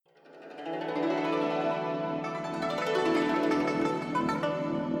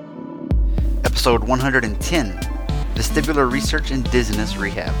episode 110, Vestibular Research in Dizziness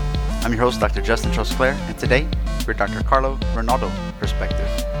Rehab. I'm your host, Dr. Justin Trosclair, and today we're Dr. Carlo Rinaudo Perspective.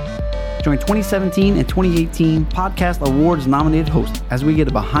 Join 2017 and 2018 Podcast Awards nominated hosts as we get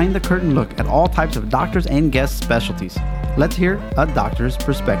a behind-the-curtain look at all types of doctors and guest specialties. Let's hear a doctor's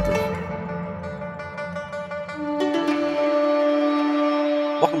perspective.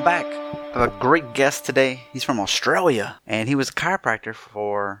 Welcome back. I have a great guest today. He's from Australia, and he was a chiropractor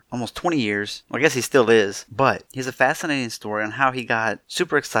for almost 20 years. Well, I guess he still is, but he has a fascinating story on how he got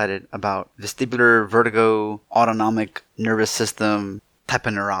super excited about vestibular, vertigo, autonomic nervous system type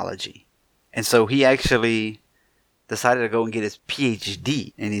of neurology. And so he actually decided to go and get his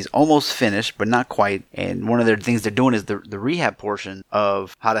PhD, and he's almost finished, but not quite. And one of the things they're doing is the rehab portion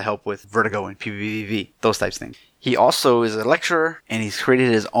of how to help with vertigo and PVV, those types of things. He also is a lecturer, and he's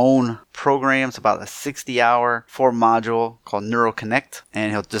created his own programs, about a 60-hour 4-module called NeuroConnect,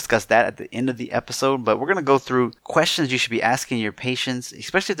 and he'll discuss that at the end of the episode. But we're going to go through questions you should be asking your patients,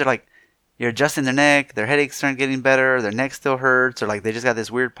 especially if they're like, you're adjusting their neck, their headaches aren't getting better, their neck still hurts, or like they just got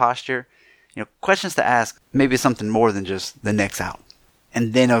this weird posture. You know, questions to ask, maybe something more than just the neck's out.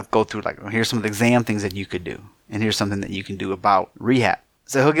 And then he'll go through like, well, here's some of the exam things that you could do, and here's something that you can do about rehab.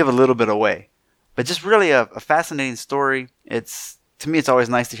 So he'll give a little bit away. But just really a fascinating story. To me, it's always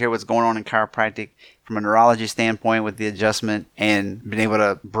nice to hear what's going on in chiropractic from a neurology standpoint with the adjustment and being able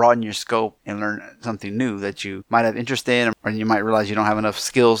to broaden your scope and learn something new that you might have interest in, or you might realize you don't have enough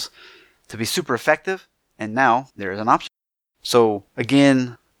skills to be super effective. And now there is an option. So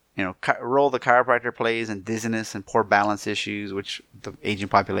again, you know, role the chiropractor plays in dizziness and poor balance issues, which the aging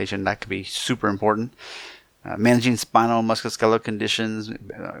population, that could be super important. Managing spinal musculoskeletal conditions,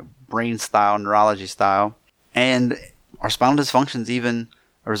 brain style, neurology style, and are spinal dysfunctions even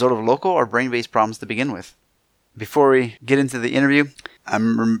a result of local or brain-based problems to begin with? Before we get into the interview,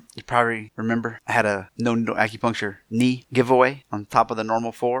 you probably remember I had a no acupuncture knee giveaway on top of the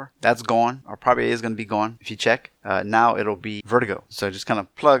normal 4. That's gone, or probably is going to be gone if you check. Now it'll be vertigo. So just kind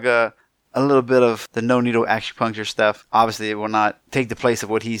of plug a little bit of the no needle acupuncture stuff. Obviously, it will not take the place of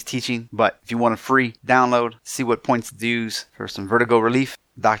what he's teaching, but if you want a free download, see what points to use for some vertigo relief,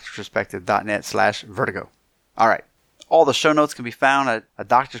 doctorsperspective.net/vertigo. All right. All the show notes can be found at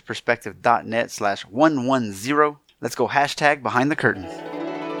doctorsperspective.net/110. Let's go hashtag behind the curtain.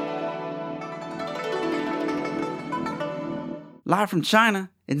 Live from China,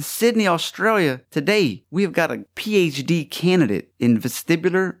 in Sydney, Australia, today we have got a PhD candidate in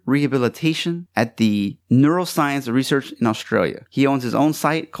vestibular rehabilitation at the Neuroscience Research in Australia. He owns his own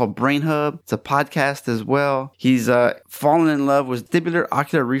site called Brain Hub. It's a podcast as well. He's fallen in love with vestibular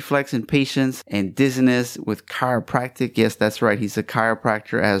ocular reflex in patients and dizziness with chiropractic. Yes, that's right. He's a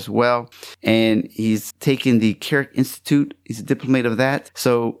chiropractor as well. And he's taken the Carrick Institute. He's a diplomate of that.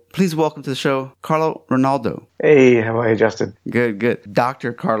 So please welcome to the show, Carlo Rinaudo. Hey, how are you, Justin? Good.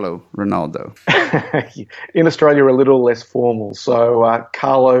 Dr. Carlo Rinaudo. In Australia, we're a little less formal, so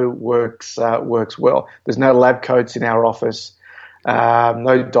Carlo works well. There's no lab coats in our office,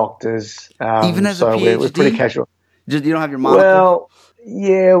 no doctors. Even as a PhD? We're pretty casual. You don't have your monocle? Well,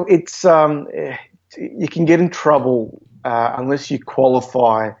 yeah, it's you can get in trouble unless you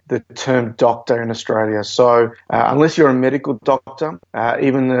qualify the term doctor in Australia. So unless you're a medical doctor,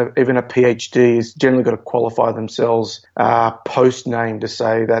 even a PhD is generally got to qualify themselves post name to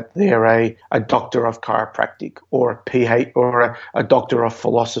say that they're a doctor of chiropractic or a PhD or a doctor of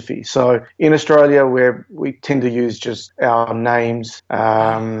philosophy. So in Australia, we tend to use just our names,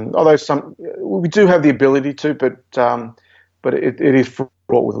 although we do have the ability to, but it is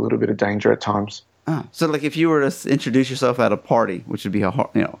fraught with a little bit of danger at times. So like if you were to introduce yourself at a party, which would be how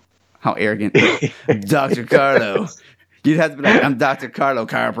arrogant, Dr. Carlo, you'd have to be like, I'm Dr. Carlo,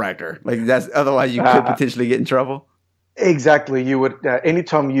 chiropractor. Like that's, otherwise you could potentially get in trouble. Exactly. You would,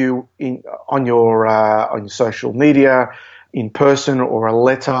 anytime on your social media, in person or a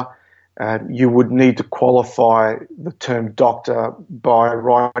letter, you would need to qualify the term doctor by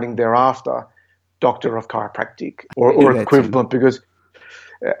writing thereafter, doctor of chiropractic or equivalent, because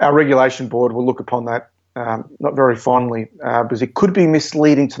our regulation board will look upon that not very fondly because it could be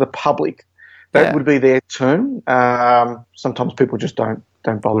misleading to the public. That would be their term. Sometimes people just don't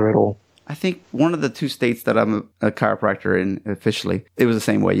bother at all. I think one of the 2 states that I'm a chiropractor in officially, it was the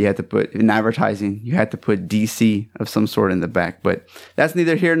same way. You had to put, in advertising, you had to put DC of some sort in the back. But that's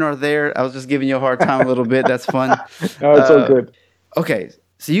neither here nor there. I was just giving you a hard time a little bit. That's fun. No, it's all good. Okay.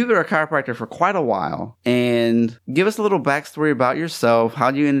 So you've been a chiropractor for quite a while, and give us a little backstory about yourself, how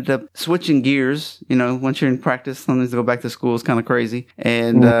you ended up switching gears. You know, once you're in practice, sometimes to go back to school is kind of crazy,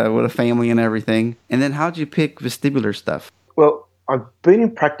 and with a family and everything. And then how'd you pick vestibular stuff? Well, I've been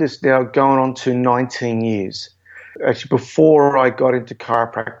in practice now going on to 19 years. Actually, before I got into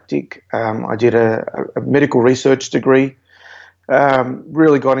chiropractic, I did a medical research degree,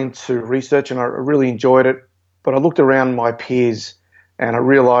 really got into research, and I really enjoyed it. But I looked around my peers and I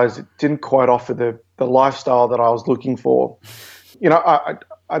realized it didn't quite offer the lifestyle that I was looking for.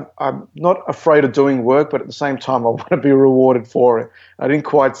 I'm not afraid of doing work, but at the same time, I want to be rewarded for it. I didn't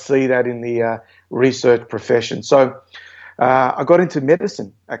quite see that in the research profession. So I got into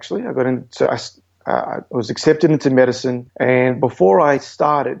medicine, actually. I was accepted into medicine, and before I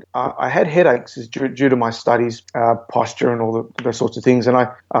started, I had headaches due to my studies, posture and all those sorts of things. And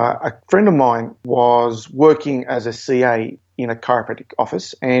a friend of mine was working as a CA in a chiropractic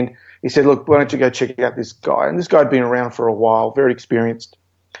office, and he said, look, why don't you go check out this guy? And this guy had been around for a while, very experienced.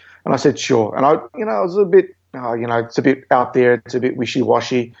 And I said, sure. And I was a bit, it's a bit out there. It's a bit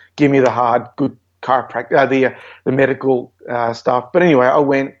wishy-washy. Give me the hard, good chiropractic, the medical stuff. But anyway, I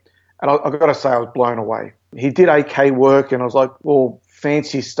went, and I've got to say I was blown away. He did AK work, and I was like, well,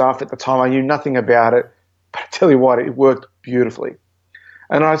 fancy stuff at the time. I knew nothing about it. But I tell you what, it worked beautifully.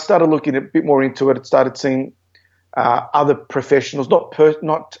 And I started looking a bit more into it. I started seeing other professionals,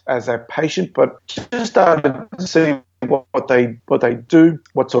 not as a patient, but just started seeing what they do,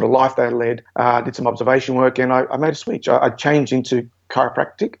 what sort of life they led. Did some observation work, and I made a switch. I changed into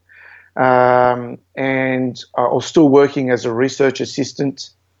chiropractic, and I was still working as a research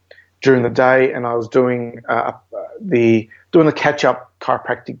assistant during the day, and I was doing the catch-up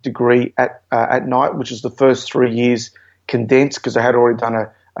chiropractic degree at night, which is the first 3 years condensed because I had already done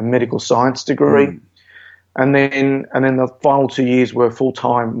a medical science degree. And then the final 2 years were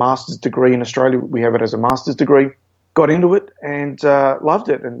full-time master's degree. In Australia, we have it as a master's degree. Got into it and loved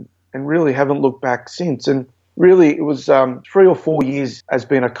it, and really haven't looked back since. And really, it was 3 or 4 years as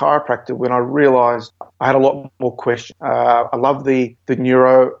being a chiropractor when I realised I had a lot more questions. I love the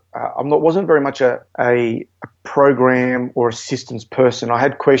neuro. Wasn't very much a program or assistance person. I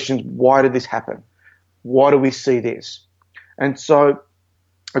had questions. Why did this happen? Why do we see this? And so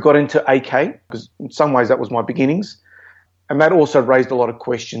I got into AK because in some ways that was my beginnings. And that also raised a lot of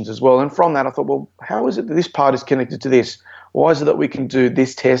questions as well. And from that, I thought, well, how is it that this part is connected to this? Why is it that we can do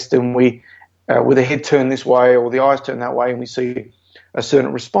this test and we, with the head turned this way or the eyes turned that way, and we see a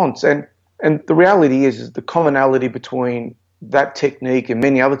certain response? And the reality is the commonality between that technique and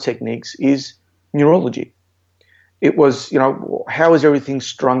many other techniques is neurology. It was, how is everything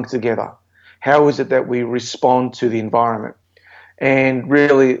strung together? How is it that we respond to the environment? And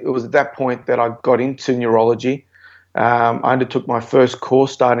really, it was at that point that I got into neurology. I undertook my first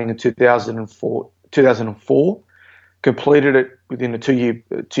course starting in 2004, completed it within a two-year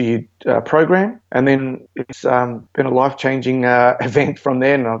program, and then it's been a life-changing event from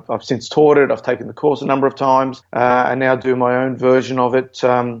there. And I've since taught it. I've taken the course a number of times, and now do my own version of it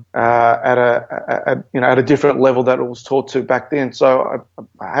at a different level that it was taught to back then. So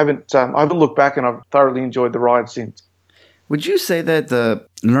I haven't looked back, and I've thoroughly enjoyed the ride since. Would you say that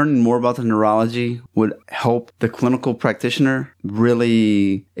learning more about the neurology would help the clinical practitioner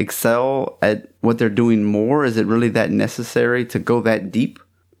really excel at what they're doing more? Is it really that necessary to go that deep?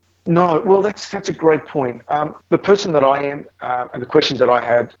 No, well, that's a great point. The person that I am and the questions that I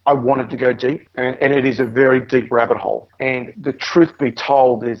had, I wanted to go deep, and it is a very deep rabbit hole. And the truth be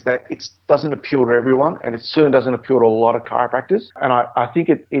told is that it doesn't appeal to everyone, and it certainly doesn't appeal to a lot of chiropractors. And I think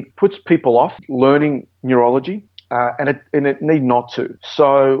it puts people off learning neurology. And it need not to.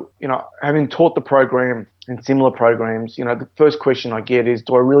 So, having taught the program and similar programs, the first question I get is,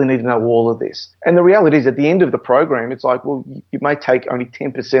 do I really need to know all of this? And the reality is at the end of the program, it's like, well, you may take only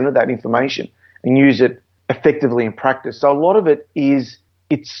 10% of that information and use it effectively in practice. So a lot of it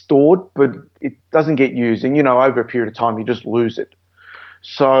it's stored, but it doesn't get used. And, over a period of time, you just lose it.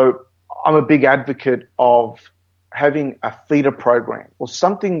 So I'm a big advocate of having a feeder program or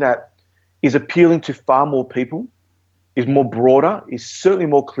something that is appealing to far more people, is more broader, is certainly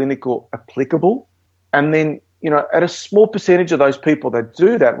more clinical applicable. And then, at a small percentage of those people that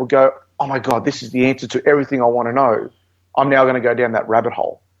do that will go, oh my God, this is the answer to everything I want to know. I'm now going to go down that rabbit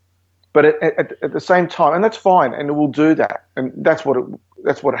hole. But at the same time, and that's fine, and it will do that. And that's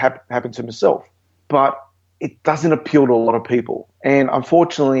what happened to myself. But it doesn't appeal to a lot of people. And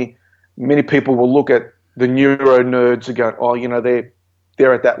unfortunately, many people will look at the neuro nerds and go, oh,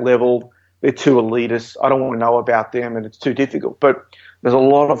 they're at that level. They're too elitist. I don't want to know about them, and it's too difficult. But there's a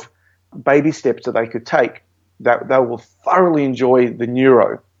lot of baby steps that they could take that they will thoroughly enjoy the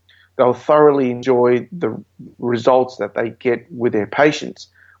neuro. They'll thoroughly enjoy the results that they get with their patients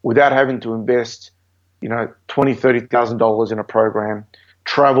without having to invest, $20,000, $30,000 in a program,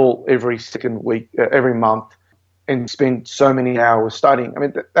 travel every second week, every month, and spend so many hours studying. I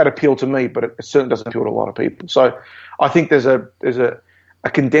mean, that appealed to me, but it certainly doesn't appeal to a lot of people. So I think there's a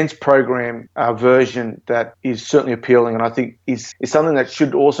condensed program version that is certainly appealing, and I think is something that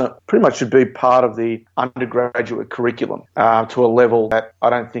should also pretty much should be part of the undergraduate curriculum to a level that I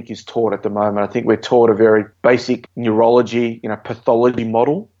don't think is taught at the moment. I think we're taught a very basic neurology, pathology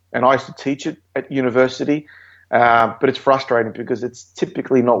model, and I used to teach it at university, but it's frustrating because it's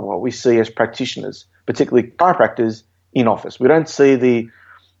typically not what we see as practitioners, particularly chiropractors, in office. We don't see the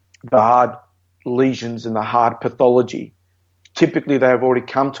hard lesions and the hard pathology. Typically, they have already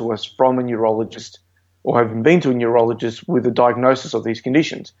come to us from a neurologist or have been to a neurologist with a diagnosis of these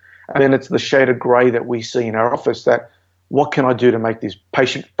conditions. And then it's the shade of grey that we see in our office that, what can I do to make this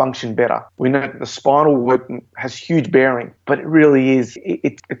patient function better? We know that the spinal work has huge bearing, but it really is,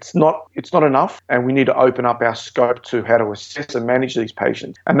 it's not enough, and we need to open up our scope to how to assess and manage these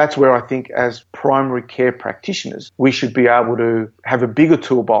patients. And that's where I think as primary care practitioners, we should be able to have a bigger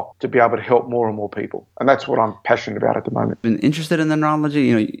toolbox to be able to help more and more people. And that's what I'm passionate about at the moment. Been interested in the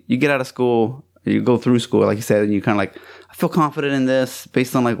neurology? You get out of school, you go through school, like you said, and you kind of like, I feel confident in this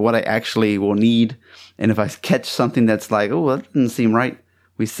based on like what I actually will need. And if I catch something that's like, oh, that doesn't seem right,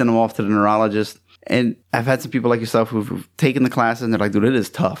 we send them off to the neurologist. And I've had some people like yourself who've taken the classes and they're like, dude, it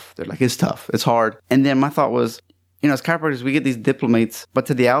is tough. They're like, it's tough. It's hard. And then my thought was, as chiropractors, we get these diplomates, but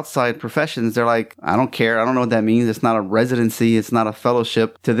to the outside professions, they're like, I don't care. I don't know what that means. It's not a residency. It's not a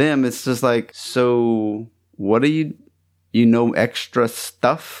fellowship. To them, it's just like, so what do you extra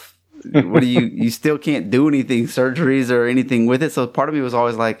stuff? What do you still can't do anything, surgeries or anything with it. So part of me was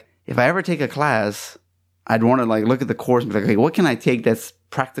always like, if I ever take a class, I'd want to like look at the course and be like, okay, what can I take that's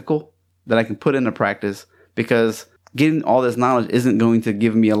practical that I can put into practice? Because getting all this knowledge isn't going to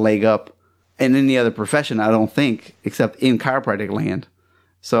give me a leg up in any other profession, I don't think, except in chiropractic land.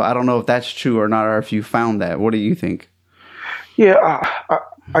 So I don't know if that's true or not, or if you found that. What do you think? Yeah,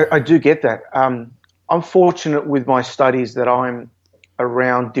 I do get that. I'm fortunate with my studies that I'm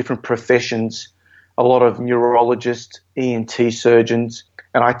around different professions, a lot of neurologists, ENT surgeons,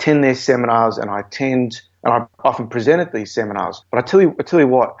 and I attend their seminars and I often present at these seminars. But I tell you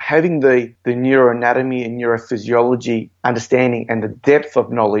what, having the neuroanatomy and neurophysiology understanding and the depth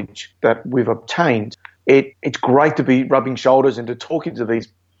of knowledge that we've obtained, it's great to be rubbing shoulders and to talking to these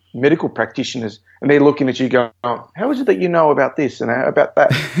medical practitioners, and they're looking at you going, how is it that you know about this and about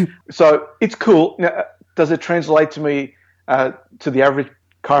that? So it's cool. Now, does it translate to me to the average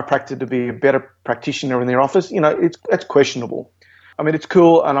chiropractor to be a better practitioner in their office? It's questionable. I mean, it's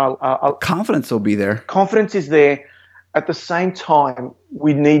cool, and I'll confidence will be there. Confidence is there. At the same time,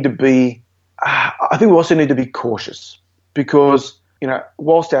 we need to be. I think we also need to be cautious because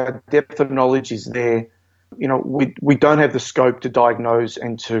whilst our depth of knowledge is there, we don't have the scope to diagnose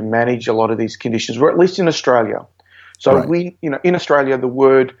and to manage a lot of these conditions. We're at least in Australia. So right. In Australia, the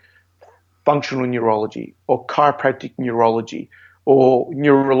word functional neurology or chiropractic neurology or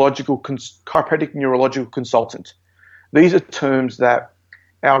chiropractic neurological consultant. These are terms that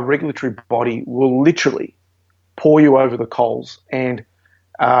our regulatory body will literally pour you over the coals and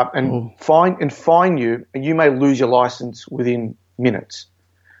fine you, and you may lose your license within minutes.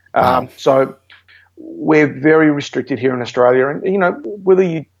 Wow. So we're very restricted here in Australia, and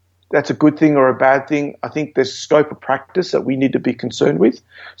whether that's a good thing or a bad thing, I think there's scope of practice that we need to be concerned with.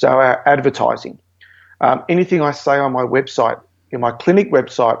 So our advertising, anything I say on my website, in my clinic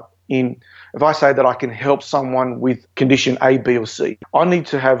website, if I say that I can help someone with condition A, B, or C, I need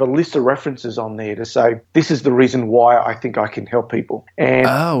to have a list of references on there to say, this is the reason why I think I can help people. And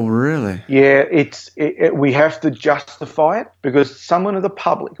oh, really? Yeah, we have to justify it because someone of the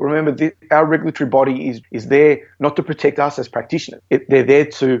public, remember, our regulatory body is there not to protect us as practitioners. They're there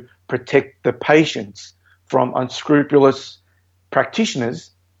to protect the patients from unscrupulous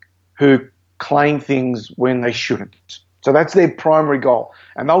practitioners who claim things when they shouldn't. So that's their primary goal.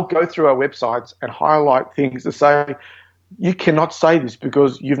 And they'll go through our websites and highlight things to say, you cannot say this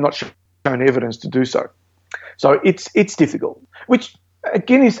because you've not shown evidence to do so. So it's difficult, which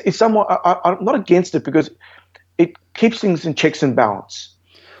again is somewhat, I'm not against it because it keeps things in checks and balance.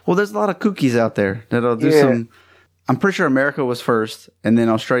 Well, there's a lot of kookies out there that'll do some. I'm pretty sure America was first and then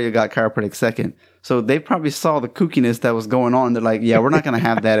Australia got chiropractic second. So they probably saw the kookiness that was going on. They're like, yeah, we're not going to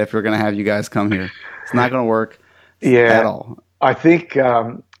have that if we're going to have you guys come here. It's not going to work. At all. I think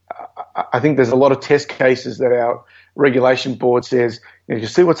there's a lot of test cases that our regulation board says, you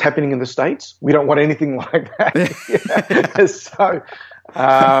see what's happening in the States? We don't want anything like that. So,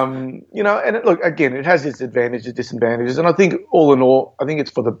 and look, again, it has its advantages and disadvantages. And I think all in all, I think it's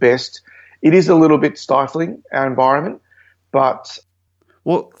for the best. It is a little bit stifling, our environment, but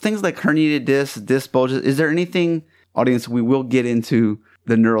Well, things like herniated disc bulges, is there anything, audience, we will get into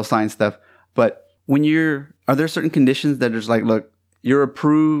the neuroscience stuff, but are there certain conditions that are like, look, you're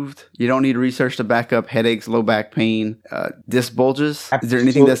approved, you don't need research to back up headaches, low back pain, disc bulges? Absolutely. Is there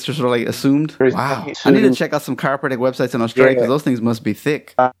anything that's just sort of like assumed? Wow. I need to check out some chiropractic websites in Australia because those things must be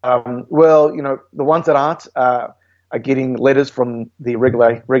thick. Well, the ones that aren't are getting letters from the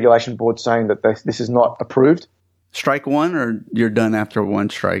regulation board saying that this is not approved. Strike one, or you're done after one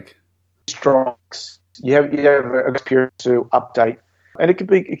strike? Strikes. You have a period to update, and it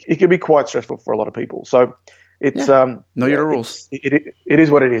can be quite stressful for a lot of people. So it's know your rules. It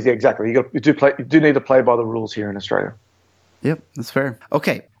is what it is. Yeah, exactly. You do need to play by the rules here in Australia. Yep, that's fair.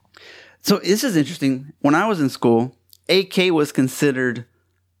 Okay, so this is interesting. When I was in school, AK was considered.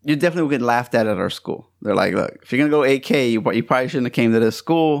 You definitely would get laughed at our school. They're like, look, if you're gonna go AK, you probably shouldn't have came to this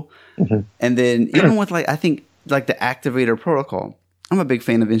school. Mm-hmm. And then even with I think the activator protocol, I'm a big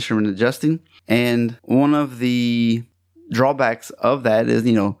fan of instrument adjusting, and one of the drawbacks of that is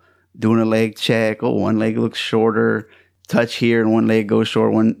doing a leg check. Oh, one leg looks shorter. Touch here, and one leg goes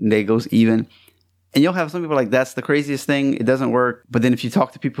short, one leg goes even. And you'll have some people that's the craziest thing. It doesn't work. But then if you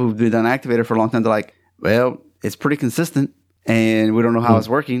talk to people who've been done activator for a long time, they're like, well, it's pretty consistent, and we don't know how it's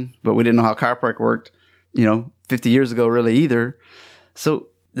working, but we didn't know how chiropractic worked, 50 years ago really either. So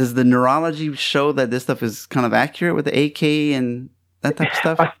does the neurology show that this stuff is kind of accurate with the AK and that type of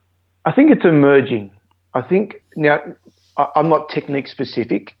stuff? I think it's emerging. I think now I'm not technique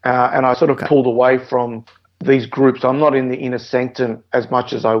specific, and I sort of pulled away from these groups. I'm not in the inner sanctum as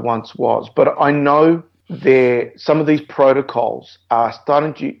much as I once was, but I know some of these protocols are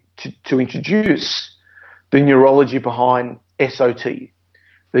starting to introduce the neurology behind SOT,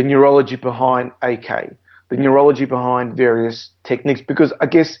 the neurology behind AK, the neurology behind various techniques, because I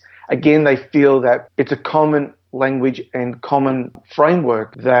guess, again, they feel that it's a common language and common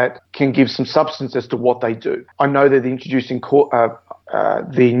framework that can give some substance as to what they do. I know that they're introducing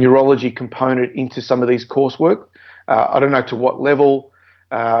the neurology component into some of these coursework. I don't know to what level.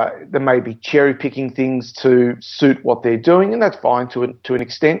 They may be cherry picking things to suit what they're doing, and that's fine to an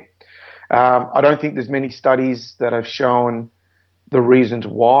extent. I don't think there's many studies that have shown the reasons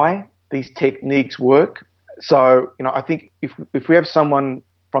why these techniques work. So, I think if we have someone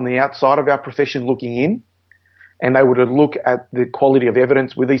from the outside of our profession looking in, and they were to look at the quality of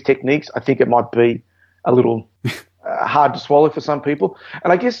evidence with these techniques, I think it might be a little hard to swallow for some people.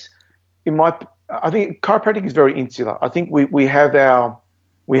 And I guess I think chiropractic is very insular. I think we have our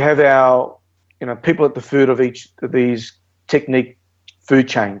people at the foot of each of these technique food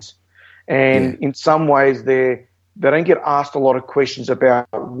chains, and in some ways they don't get asked a lot of questions about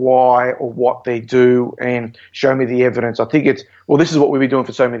why or what they do and show me the evidence. I think it's, well, this is what we've been doing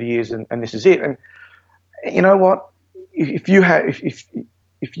for so many years, and this is it. And you know what? If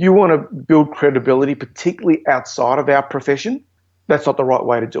you want to build credibility, particularly outside of our profession, that's not the right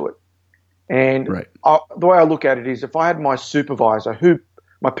way to do it. And the way I look at it is, if I had my supervisor,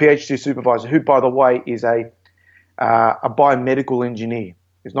 my PhD supervisor, who, by the way, is a biomedical engineer,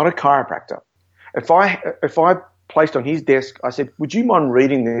 he's not a chiropractor. If I placed on his desk, I said, would you mind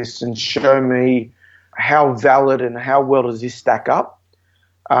reading this and show me how valid and how well does this stack up?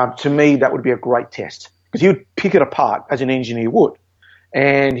 To me, that would be a great test, because he would pick it apart as an engineer would.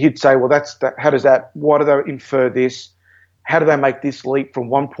 And he'd say, well, that's that. How does that, why do they infer this? How do they make this leap from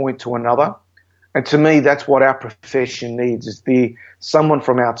one point to another? And to me, that's what our profession needs, is someone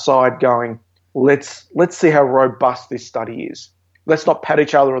from outside going, let's see how robust this study is. Let's not pat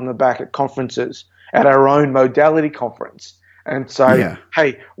each other on the back at conferences, at our own modality conference, and say,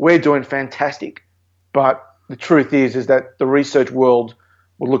 hey, we're doing fantastic. But the truth is that the research world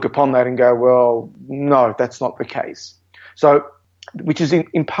will look upon that and go, well, no, that's not the case. So, which is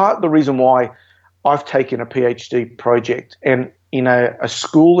in part the reason why I've taken a PhD project and in a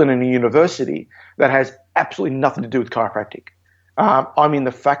school and in a university that has absolutely nothing to do with chiropractic. I'm in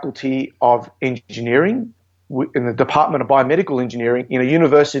the faculty of engineering, in the Department of Biomedical Engineering, in a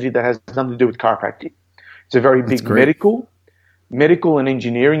university that has nothing to do with chiropractic. It's a very big medical and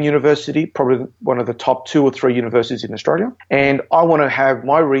engineering university, probably one of the top 2 or 3 universities in Australia. And I want to have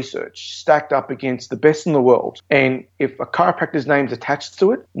my research stacked up against the best in the world. And if a chiropractor's name's attached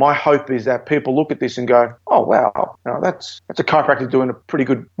to it, my hope is that people look at this and go, oh wow, that's a chiropractor doing a pretty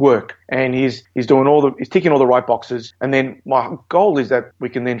good work, and he's doing he's ticking all the right boxes. And then my goal is that we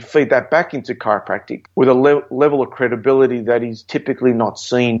can then feed that back into chiropractic with a level of credibility that is typically not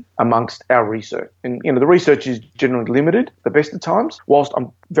seen amongst our research. And the research is generally limited at the best of times. Whilst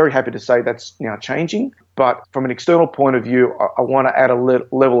I'm very happy to say that's now changing, but from an external point of view, I want to add a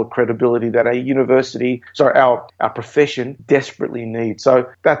level of credibility that our profession desperately needs. So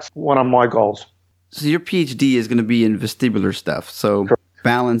that's one of my goals. So your PhD is going to be in vestibular stuff. So correct.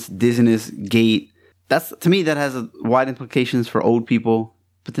 Balance, dizziness, gait. To me, that has wide implications for old people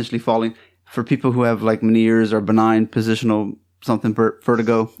potentially falling. For people who have like Meniere's or benign positional something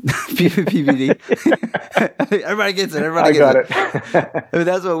vertigo, PVD. Everybody gets it. I got it. I mean,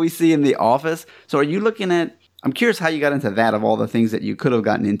 that's what we see in the office. So are you looking at, I'm curious how you got into that of all the things that you could have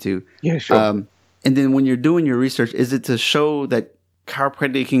gotten into. Yeah, sure. And then when you're doing your research, is it to show that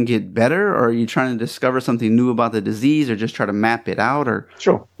chiropractic can get better, or are you trying to discover something new about the disease, or just try to map it out, or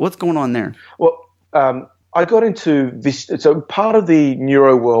sure, what's going on there? Well, I got into this. So part of the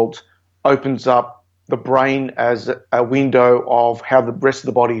neuro world opens up the brain as a window of how the rest of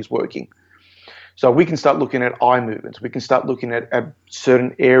the body is working. So we can start looking at eye movements. We can start looking at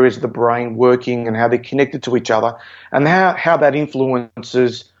certain areas of the brain working and how they're connected to each other, and how that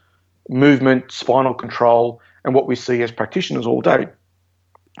influences movement, spinal control, and what we see as practitioners all day.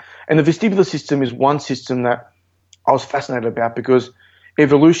 And the vestibular system is one system that I was fascinated about because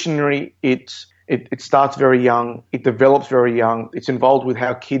evolutionary, it starts very young, it develops very young, it's involved with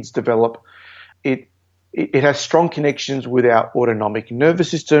how kids develop. It has strong connections with our autonomic nervous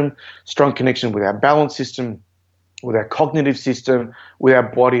system, strong connection with our balance system, with our cognitive system, with our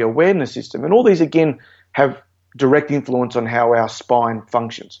body awareness system. And all these, again, have direct influence on how our spine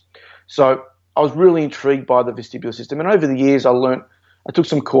functions. So I was really intrigued by the vestibular system. And over the years, I took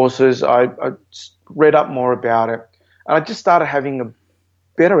some courses, I read up more about it, and I just started having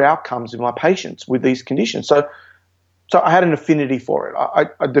better outcomes in my patients with these conditions. So I had an affinity for it.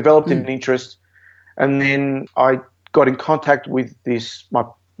 I developed an interest, and then I got in contact with my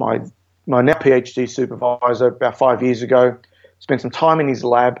now PhD supervisor about 5 years ago, spent some time in his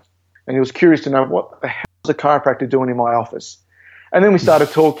lab, and he was curious to know what the hell was a chiropractor doing in my office. And then we started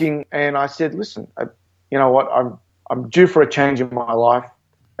talking, and I said, listen, you know what, I'm due for a change in my life.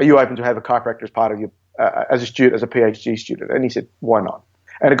 Are you open to have a chiropractor as part of your, as a PhD student? And he said, why not?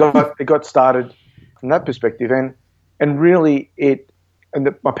 And it got started from that perspective. And really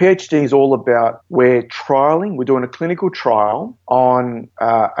my PhD is all about, we're doing a clinical trial on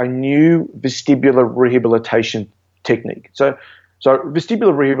a new vestibular rehabilitation technique. So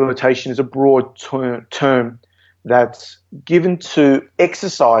vestibular rehabilitation is a broad term that's given to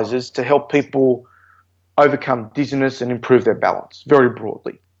exercises to help people overcome dizziness and improve their balance, very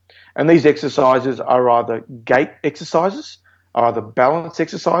broadly. And these exercises are either gait exercises, or either balance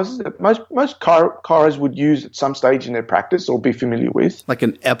exercises that most chiros would use at some stage in their practice or be familiar with. Like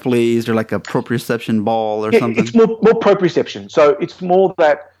an Epley's or like a proprioception ball or something? It's more proprioception. So it's more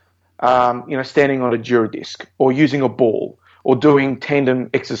that, standing on a Duradisc or using a ball, or doing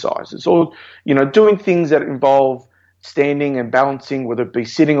tandem exercises, or, doing things that involve standing and balancing, whether it be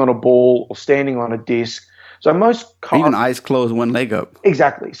sitting on a ball or standing on a disc. So even eyes closed, one leg up.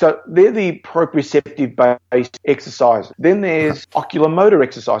 Exactly. So they're the proprioceptive-based exercises. Then there's ocular motor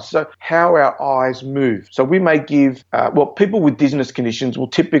exercises, so how our eyes move. So we may give, people with dizziness conditions will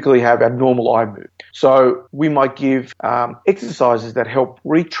typically have abnormal eye movement. So we might give exercises that help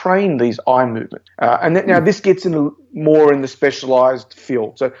retrain these eye movements. Now this gets more in the specialized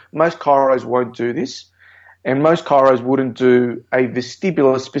field. So most chiros won't do this, and most chiros wouldn't do a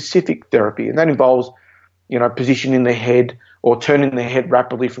vestibular-specific therapy, and that involves positioning the head or turning the head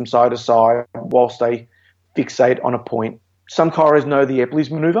rapidly from side to side whilst they fixate on a point. Some chiros know the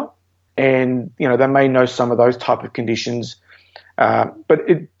Epley's maneuver, and, they may know some of those type of conditions, but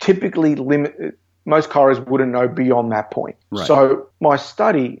it typically most chiros wouldn't know beyond that point. Right. So my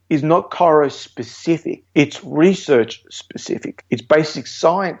study is not chiro specific, it's research specific, it's basic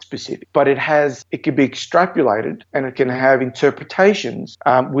science specific, but it can be extrapolated and it can have interpretations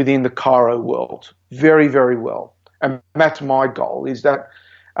within the chiro world very, very well. And that's my goal, is that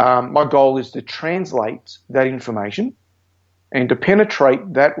my goal is to translate that information and to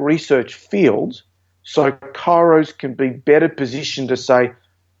penetrate that research field so chiros can be better positioned to say,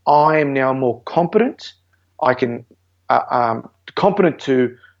 I am now more competent. I can competent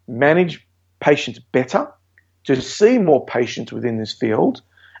to manage patients better, to see more patients within this field,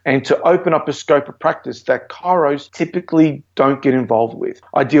 and to open up a scope of practice that chiros typically don't get involved with.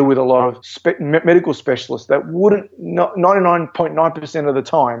 I deal with a lot of medical specialists that wouldn't, 99.9% of the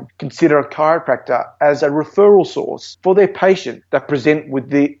time, consider a chiropractor as a referral source for their patient that present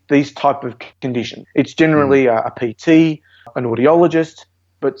with these type of conditions. It's generally a PT, an audiologist,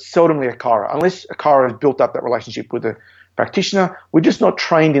 but seldomly a chiro. Unless a chiro has built up that relationship with a practitioner, we're just not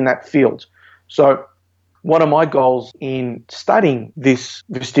trained in that field. So one of my goals in studying this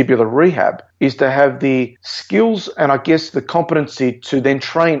vestibular rehab is to have the skills and I guess the competency to then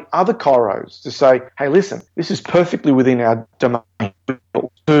train other chiros to say, hey, listen, this is perfectly within our domain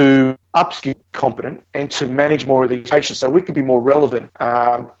to upskill competent and to manage more of these patients so we can be more relevant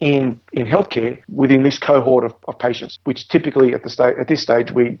in healthcare within this cohort of patients, which typically at this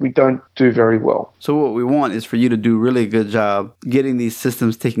stage we don't do very well. So what we want is for you to do really good job getting these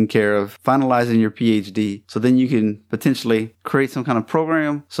systems taken care of, finalizing your PhD, so then you can potentially create some kind of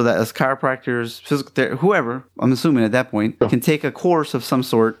program so that as chiropractors, physical therapists, whoever, I'm assuming at that point, can take a course of some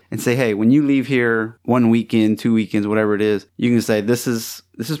sort and say, hey, when you leave here 1 weekend, 2 weekends, whatever it is, you can say, this is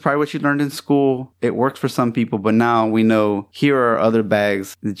probably what you learned in school. It works for some people, but now we know here are other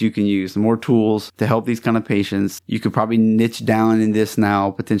bags that you can use, more tools to help these kind of patients. You could probably niche down in this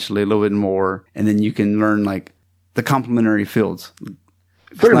now, potentially a little bit more, and then you can learn like the complementary fields.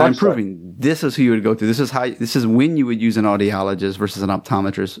 Very much improving. So. This is who you would go to. This is when you would use an audiologist versus an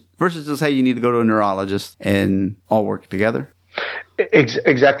optometrist versus just, hey, you need to go to a neurologist and all work together.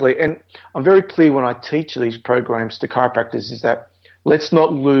 Exactly. And I'm very clear when I teach these programs to chiropractors is that let's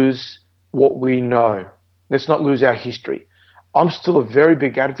not lose what we know. Let's not lose our history. I'm still a very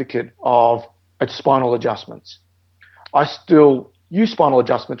big advocate of spinal adjustments. I still use spinal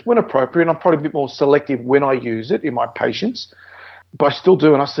adjustments when appropriate. I'm probably a bit more selective when I use it in my patients, but I still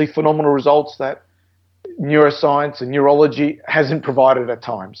do, and I see phenomenal results that neuroscience and neurology hasn't provided at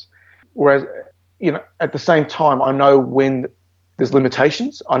times. Whereas, at the same time, I know when there's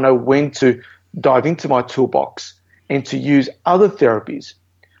limitations. I know when to dive into my toolbox and to use other therapies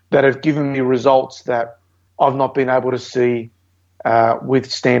that have given me results that I've not been able to see with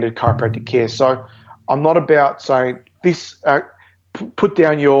standard chiropractic care. So I'm not about saying this, put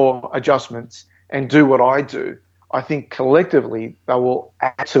down your adjustments and do what I do. I think collectively they will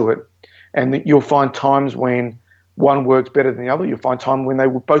add to it, and you'll find times when one works better than the other. You'll find time when they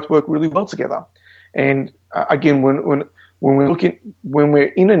will both work really well together. And again, when we're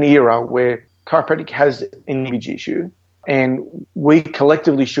in an era where chiropractic has an image issue, and we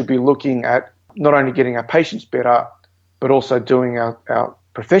collectively should be looking at not only getting our patients better, but also doing our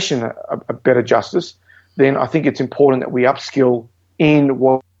profession a better justice, then I think it's important that we upskill in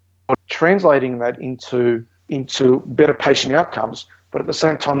what translating that into better patient outcomes, but at the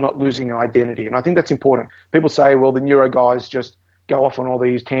same time not losing our identity. And I think that's important. People say, well, the neuro guys just go off on all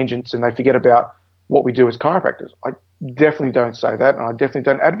these tangents and they forget about what we do as chiropractors. I definitely don't say that, and I definitely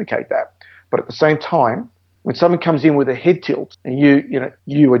don't advocate that. But at the same time, when someone comes in with a head tilt and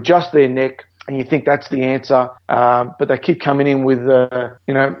you adjust their neck and you think that's the answer, but they keep coming in with,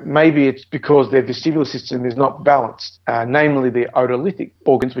 maybe it's because their vestibular system is not balanced, namely their otolithic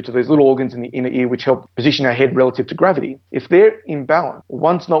organs, which are these little organs in the inner ear which help position our head relative to gravity. If they're imbalance,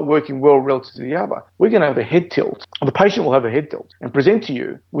 one's not working well relative to the other, we're going to have a head tilt. Or the patient will have a head tilt and present to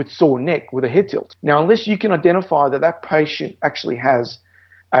you with sore neck with a head tilt. Now, unless you can identify that patient actually has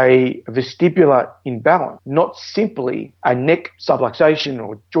a vestibular imbalance, not simply a neck subluxation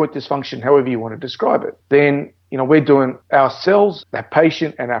or joint dysfunction, however you want to describe it, then we're doing ourselves, our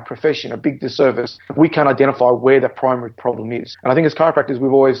patient, and our profession a big disservice. We can't identify where the primary problem is. And I think as chiropractors,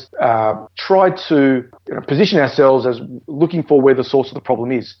 we've always tried to position ourselves as looking for where the source of the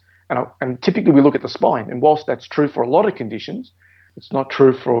problem is. And typically we look at the spine. And whilst that's true for a lot of conditions, it's not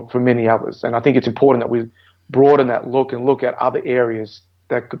true for many others. And I think it's important that we broaden that look and look at other areas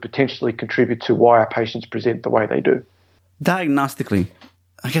that could potentially contribute to why our patients present the way they do. Diagnostically,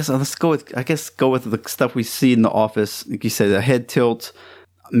 let's go with the stuff we see in the office. Like you said, the head tilt,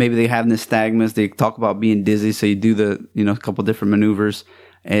 maybe they have nystagmus. They talk about being dizzy, so you do a couple different maneuvers,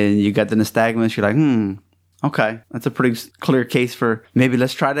 and you got the nystagmus. You're like, okay, that's a pretty clear case for maybe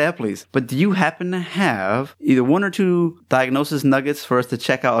let's try the Epley's. But do you happen to have either one or two diagnosis nuggets for us to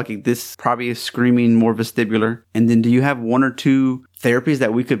check out? Like this probably is screaming more vestibular. And then do you have one or two therapies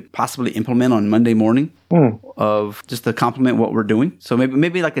that we could possibly implement on Monday morning of just to complement what we're doing? So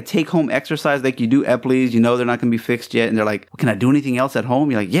maybe like a take-home exercise, like you do Epley's, they're not going to be fixed yet. And they're like, well, can I do anything else at home?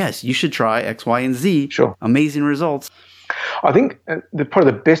 You're like, yes, you should try X, Y, and Z. Sure. Amazing results. I think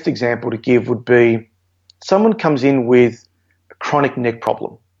probably the best example to give would be someone comes in with a chronic neck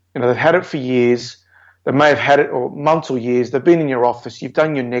problem. They've had it for years. They may have had it or months or years. They've been in your office. You've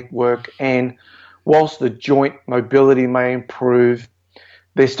done your neck work, and whilst the joint mobility may improve,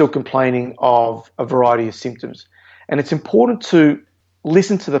 they're still complaining of a variety of symptoms. And it's important to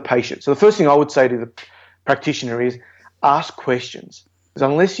listen to the patient. So the first thing I would say to the practitioner is ask questions. Because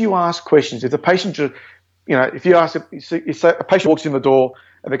unless you ask questions, if the patient just, if you ask, a patient walks in the door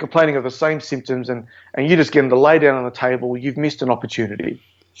and they're complaining of the same symptoms, and you just get them to lay down on the table, you've missed an opportunity.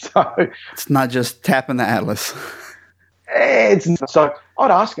 So it's not just tapping the atlas. So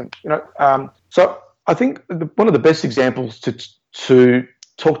I'd ask them. So I think one of the best examples to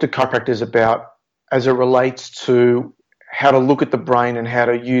talk to chiropractors about, as it relates to how to look at the brain and how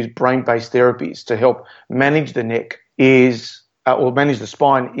to use brain-based therapies to help manage the neck or manage the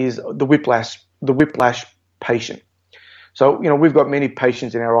spine, is the whiplash patient. So, we've got many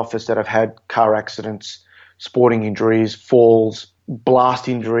patients in our office that have had car accidents, sporting injuries, falls, blast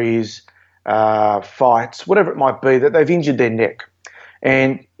injuries, fights, whatever it might be, that they've injured their neck.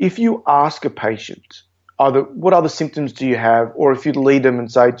 And if you ask a patient, either what other symptoms do you have, or if you lead them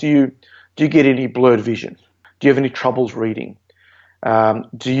and say, do you get any blurred vision? Do you have any troubles reading?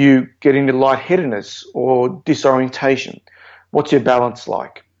 Do you get any lightheadedness or disorientation? What's your balance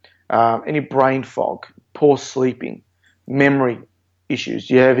like? Any brain fog, poor sleeping, memory issues?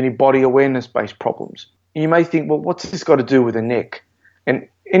 Do you have any body awareness-based problems? You may think, well, what's this got to do with the neck? And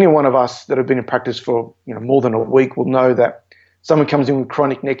any one of us that have been in practice for more than a week will know that someone comes in with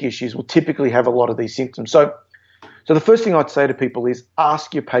chronic neck issues will typically have a lot of these symptoms. So the first thing I'd say to people is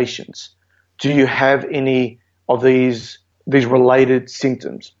ask your patients, do you have any of these related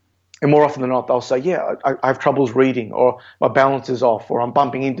symptoms? And more often than not, they'll say, yeah, I have troubles reading, or my balance is off, or I'm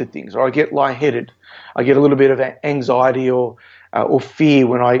bumping into things, or I get lightheaded. I get a little bit of anxiety or fear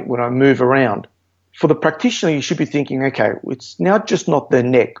when I move around. For the practitioner, you should be thinking, okay, it's now just not the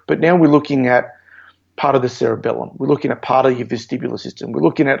neck, but now we're looking at part of the cerebellum. We're looking at part of your vestibular system. We're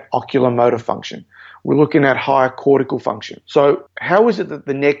looking at ocular motor function. We're looking at higher cortical function. So how is it that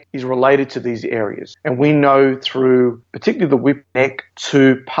the neck is related to these areas? And we know through particularly the whip neck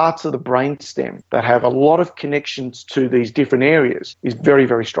to parts of the brain stem that have a lot of connections to these different areas is very,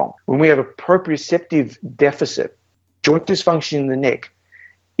 very strong. When we have a proprioceptive deficit, joint dysfunction in the neck,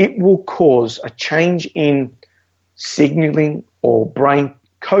 it will cause a change in signaling or brain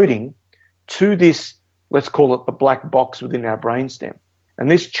coding to this, let's call it the black box within our brainstem. And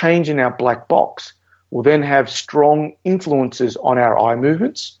this change in our black box will then have strong influences on our eye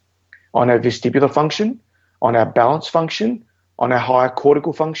movements, on our vestibular function, on our balance function, on our higher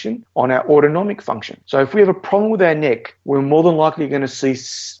cortical function, on our autonomic function. So if we have a problem with our neck, we're more than likely going to see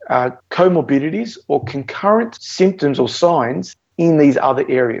comorbidities or concurrent symptoms or signs in these other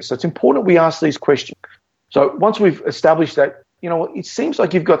areas. So it's important we ask these questions. So once we've established that, it seems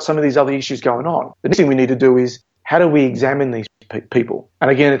like you've got some of these other issues going on, the next thing we need to do is, how do we examine these people?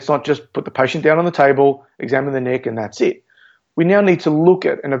 And again, it's not just put the patient down on the table, examine the neck, and that's it. We now need to look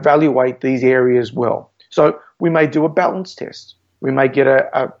at and evaluate these areas well. So we may do a balance test. We may get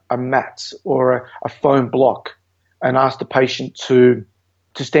a mats or a foam block and ask the patient to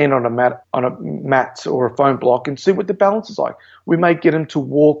stand on a mat or a foam block and see what the balance is like. We may get them to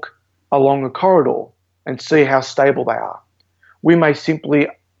walk along a corridor and see how stable they are. We may simply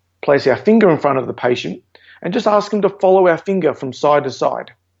place our finger in front of the patient and just ask them to follow our finger from side to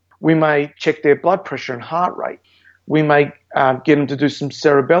side. We may check their blood pressure and heart rate. We may get them to do some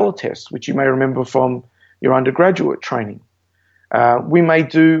cerebellar tests, which you may remember from your undergraduate training. We may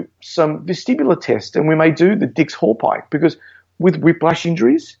do some vestibular tests, and we may do the Dix-Hallpike, because with whiplash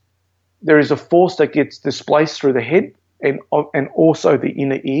injuries, there is a force that gets displaced through the head and also the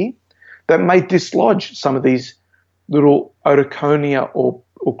inner ear that may dislodge some of these little otoconia or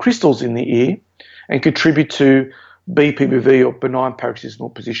crystals in the ear and contribute to BPPV, or benign paroxysmal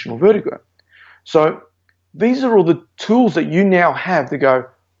positional vertigo. So these are all the tools that you now have to go,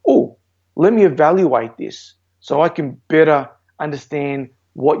 oh, let me evaluate this so I can better understand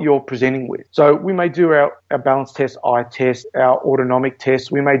what you're presenting with. So we may do our balance test, eye test, our autonomic test.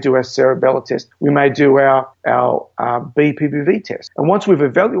 We may do our cerebellar test. We may do our BPPV test. And once we've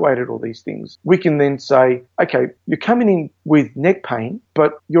evaluated all these things, we can then say, okay, you're coming in with neck pain,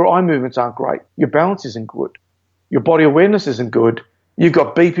 but your eye movements aren't great. Your balance isn't good. Your body awareness isn't good. You've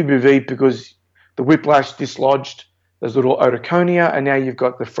got BPPV because the whiplash dislodged those little otoconia, and now you've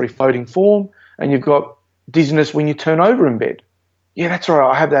got the free-floating form, and you've got dizziness when you turn over in bed. Yeah, that's all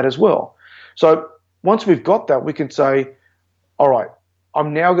right, I have that as well. So once we've got that, we can say, all right,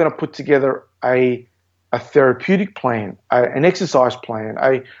 I'm now going to put together a therapeutic plan, an exercise plan,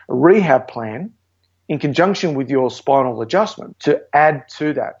 a rehab plan in conjunction with your spinal adjustment to add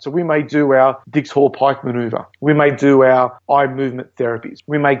to that. So we may do our Dix-Hall-Pike maneuver. We may do our eye movement therapies.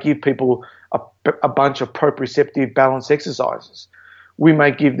 We may give people a bunch of proprioceptive balance exercises. We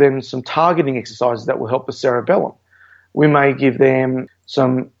may give them some targeting exercises that will help the cerebellum. We may give them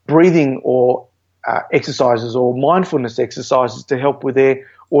some breathing or exercises or mindfulness exercises to help with their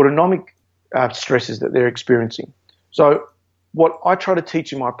autonomic stresses that they're experiencing. So what I try to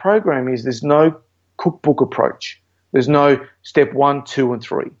teach in my program is there's no cookbook approach. There's no step 1, 2, and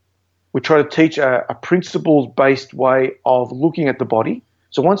 3. We try to teach a principles-based way of looking at the body.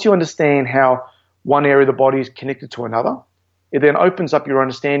 So once you understand how one area of the body is connected to another, it then opens up your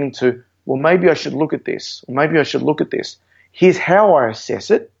understanding to, well, maybe I should look at this, or maybe I should look at this. Here's how I assess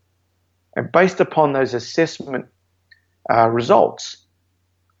it. And based upon those assessment results,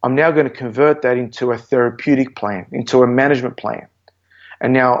 I'm now going to convert that into a therapeutic plan, into a management plan.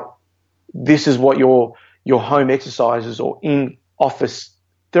 And now this is what your home exercises or in-office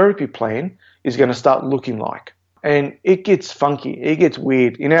therapy plan is going to start looking like. And it gets funky. It gets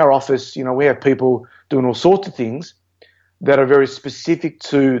weird. In our office, we have people doing all sorts of things that are very specific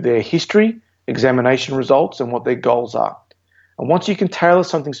to their history, examination results, and what their goals are. And once you can tailor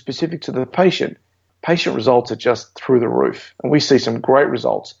something specific to the patient results are just through the roof. And we see some great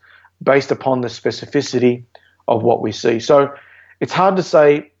results based upon the specificity of what we see. So it's hard to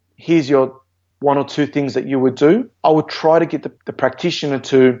say, here's your 1 or 2 things that you would do. I would try to get the practitioner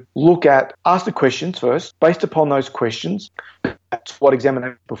to ask the questions first. Based upon those questions, that's what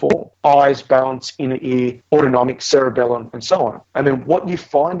examination perform. Eyes, balance, inner ear, autonomic, cerebellum, and so on. And then what you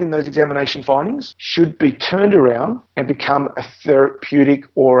find in those examination findings should be turned around and become a therapeutic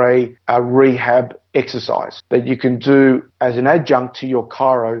or a rehab exercise that you can do as an adjunct to your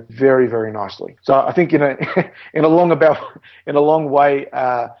chiro very, very nicely. So I think in a long way,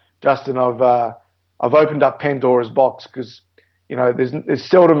 Justin, I've opened up Pandora's box because there's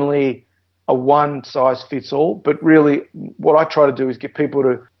seldomly a one-size-fits-all, but really what I try to do is get people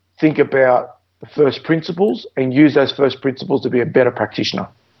to think about the first principles and use those first principles to be a better practitioner.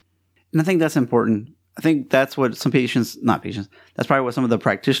 And I think that's important. I think that's what that's probably what some of the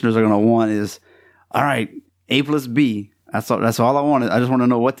practitioners are going to want is, all right, A plus B. That's all I wanted. I just want to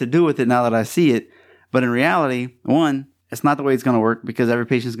know what to do with it now that I see it. But in reality, one, it's not the way it's going to work because every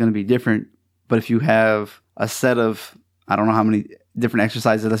patient is going to be different. But if you have a set of, I don't know how many different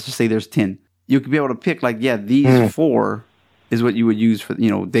exercises, let's just say there's 10, you could be able to pick these 4 is what you would use for,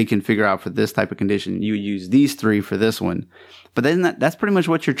 they can figure out for this type of condition. You would use these 3 for this one. But then that's pretty much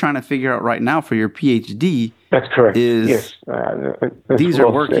what you're trying to figure out right now for your PhD. That's correct. Yes. These are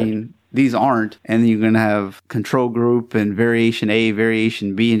working. These aren't. And you're going to have control group and variation A,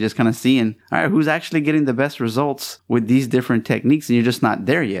 variation B, and just kind of seeing, all right, who's actually getting the best results with these different techniques. And you're just not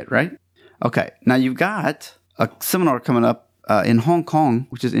there yet, right? Okay. Now you've got a seminar coming up in Hong Kong,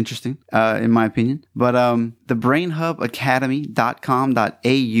 which is interesting, in my opinion. But the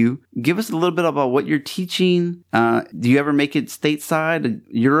brainhubacademy.com.au. Give us a little bit about what you're teaching. Do you ever make it stateside,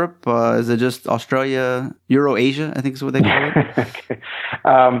 Europe? Is it just Australia, Euro-Asia, I think is what they call it? Okay.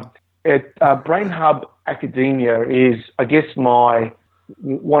 Brain Hub Academia is, I guess,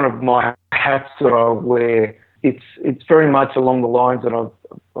 one of my hats that I wear. It's very much along the lines that I've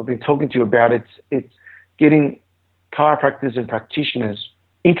been talking to you about. It's getting chiropractors and practitioners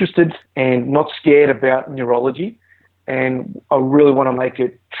interested and not scared about neurology, and I really want to make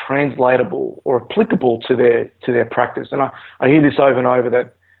it translatable or applicable to their practice. And I hear this over and over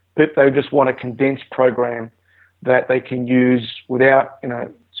that they just want a condensed program that they can use without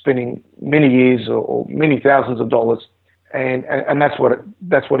spending many years or many thousands of dollars, and that's what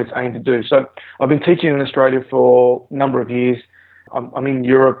it's aimed to do. So I've been teaching in Australia for a number of years. I'm in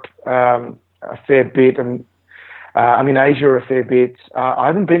Europe a fair bit, and I'm in Asia a fair bit. I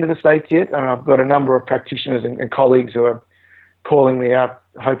haven't been to the States yet, and I've got a number of practitioners and colleagues who are calling me out,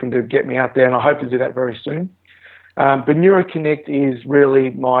 hoping to get me out there, and I hope to do that very soon. But neuroConnect is really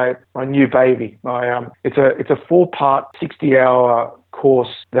my new baby. It's a 4-part, 60-hour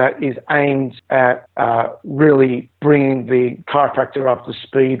course that is aimed at really bringing the chiropractor up to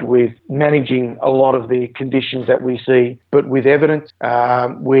speed with managing a lot of the conditions that we see, but with evidence,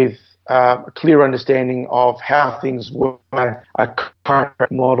 with a clear understanding of how things work, a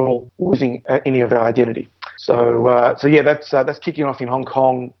chiropractic model, losing any of our identity. So yeah, that's kicking off in Hong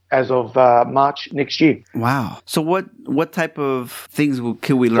Kong as of March next year. Wow. So what type of things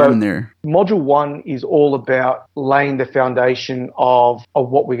can we learn there? Module 1 is all about laying the foundation of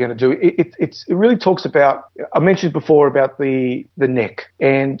what we're going to do. It really talks about, I mentioned before about the neck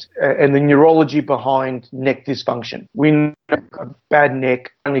and the neurology behind neck dysfunction. We know a bad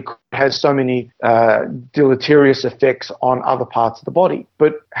neck only has so many deleterious effects on other parts of the body.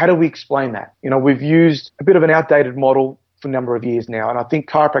 But how do we explain that? We've used a bit of an outdated model for a number of years now, and I think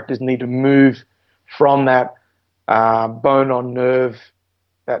chiropractors need to move from that bone on nerve,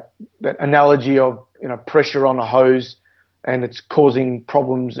 that analogy of pressure on a hose and it's causing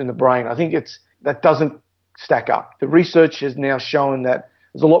problems in the brain. I think that doesn't stack up. The research has now shown that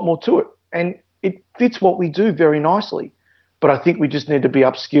there's a lot more to it, and it fits what we do very nicely. But I think we just need to be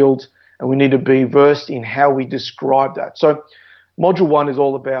upskilled and we need to be versed in how we describe that. So Module 1 is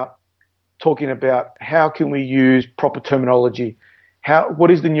all about talking about how can we use proper terminology,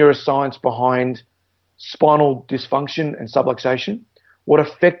 what is the neuroscience behind spinal dysfunction and subluxation, what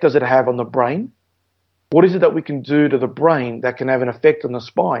effect does it have on the brain, what is it that we can do to the brain that can have an effect on the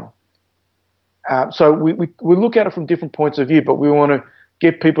spine. So we look at it from different points of view, but we want to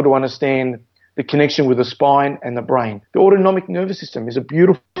get people to understand the connection with the spine and the brain. The autonomic nervous system is a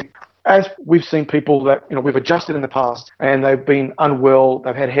beautiful, as we've seen people that we've adjusted in the past and they've been unwell,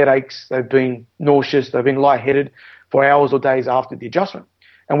 they've had headaches, they've been nauseous, they've been lightheaded for hours or days after the adjustment.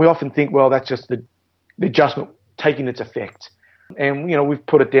 And we often think, well, that's just the adjustment taking its effect. And we've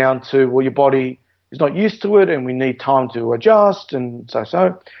put it down to, well, your body is not used to it and we need time to adjust and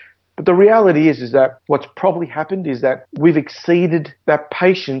so. But the reality is that what's probably happened is that we've exceeded that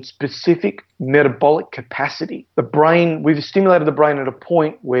patient's specific metabolic capacity. We've stimulated the brain at a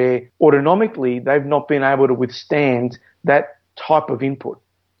point where autonomically they've not been able to withstand that type of input.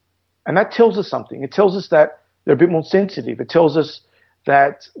 And that tells us something. It tells us that they're a bit more sensitive. It tells us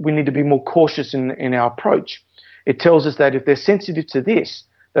that we need to be more cautious in our approach. It tells us that if they're sensitive to this,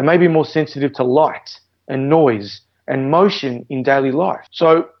 they may be more sensitive to light and noise and motion in daily life.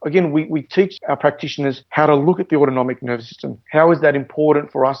 So again, we teach our practitioners how to look at the autonomic nervous system. How is that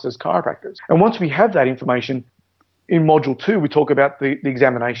important for us as chiropractors? And once we have that information, in Module 2, we talk about the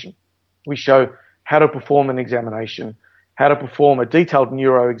examination. We show how to perform an examination, how to perform a detailed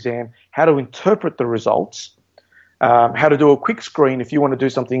neuro exam, how to interpret the results, how to do a quick screen if you want to do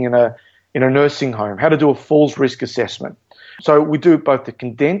something in a nursing home, how to do a falls risk assessment. So we do both the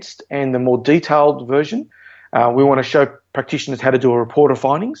condensed and the more detailed version. We want to show practitioners how to do a report of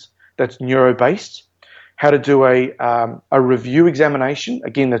findings that's neuro-based, how to do a review examination,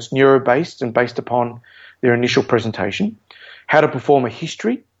 again, that's neuro-based and based upon their initial presentation, how to perform a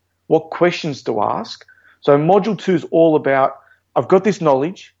history, what questions to ask. So Module 2 is all about, I've got this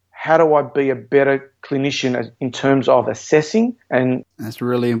knowledge, how do I be a better clinician in terms of assessing? And that's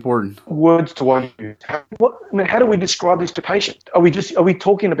really important. Words to what use. How do we describe this to patients? Are we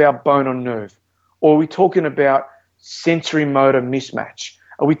talking about bone on nerve? Or are we talking about sensory motor mismatch?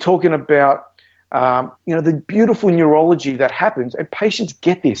 Are we talking about the beautiful neurology that happens? And patients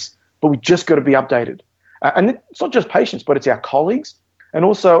get this, but we just got to be updated. And it's not just patients, but it's our colleagues and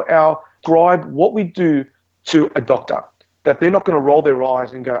also our scribe, what we do to a doctor, that they're not going to roll their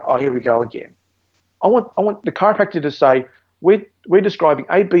eyes and go, oh, here we go again. I want the chiropractor to say, we're describing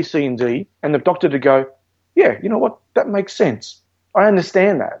A, B, C, and D, and the doctor to go, yeah, you know what, that makes sense. I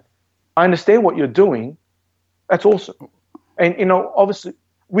understand that. I understand what you're doing. That's awesome. And, obviously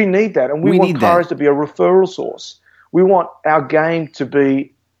we need that. And we want chiros to be a referral source. We want our game to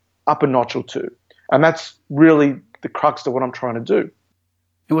be up a notch or two. And that's really the crux of what I'm trying to do.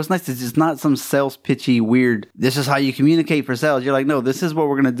 And what's nice is it's not some sales pitchy weird, this is how you communicate for sales. You're like, no, this is what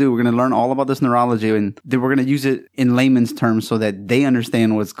we're going to do. We're going to learn all about this neurology and then we're going to use it in layman's terms so that they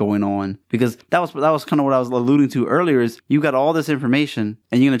understand what's going on. Because that was kind of what I was alluding to earlier is you got all this information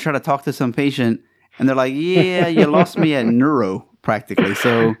and you're going to try to talk to some patient and they're like, yeah, you lost me at neuro practically.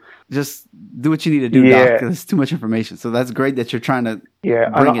 So just do what you need to do, doc. There's too much information. So that's great that you're trying to bring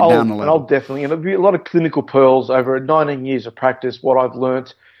it down a little. I'll definitely, there'll be a lot of clinical pearls over 19 years of practice. What I've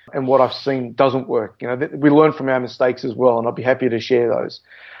learnt and what I've seen doesn't work. We learn from our mistakes as well, and I'll be happy to share those.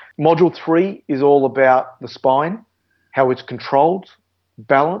 Module 3 is all about the spine, how it's controlled,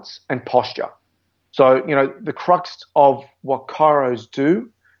 balance, and posture. So, the crux of what chiros do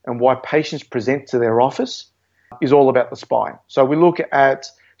and why patients present to their office is all about the spine. So we look at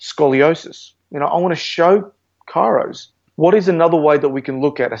scoliosis. I want to show chiros what is another way that we can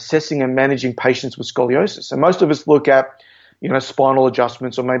look at assessing and managing patients with scoliosis. And most of us look at spinal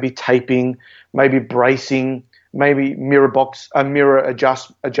adjustments or maybe taping, maybe bracing, maybe mirror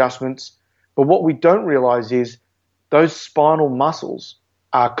adjustments. But what we don't realize is those spinal muscles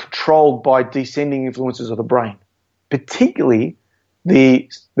are controlled by descending influences of the brain, particularly the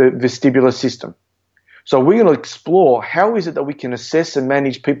vestibular system. So we're going to explore how is it that we can assess and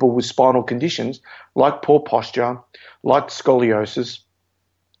manage people with spinal conditions like poor posture, like scoliosis,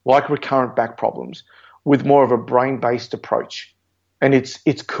 like recurrent back problems, with more of a brain-based approach. And it's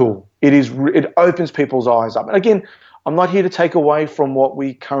cool. It opens people's eyes up. And again, I'm not here to take away from what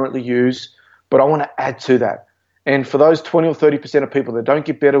we currently use, but I want to add to that. And for those 20 or 30% of people that don't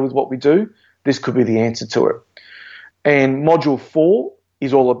get better with what we do, this could be the answer to it. And Module 4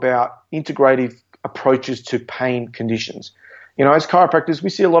 is all about integrative approaches to pain conditions. You know, as chiropractors, we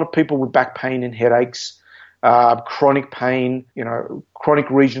see a lot of people with back pain and headaches, chronic pain, chronic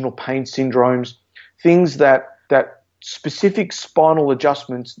regional pain syndromes, things that specific spinal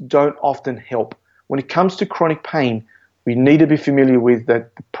adjustments don't often help. When it comes to chronic pain, we need to be familiar with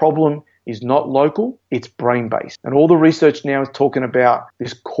that the problem is not local, it's brain-based. And all the research now is talking about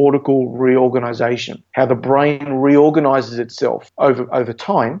this cortical reorganization, how the brain reorganizes itself over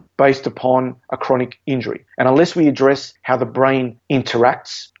time based upon a chronic injury. And unless we address how the brain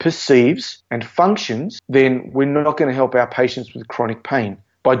interacts, perceives, and functions, then we're not going to help our patients with chronic pain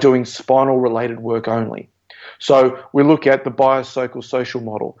by doing spinal-related work only. So we look at the biopsychosocial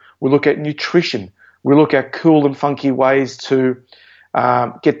model. We look at nutrition. We look at cool and funky ways to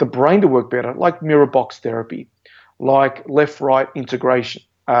get the brain to work better, like mirror box therapy, like left-right integration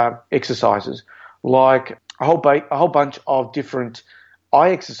exercises, like a whole bunch of different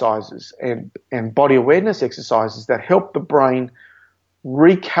eye exercises and body awareness exercises that help the brain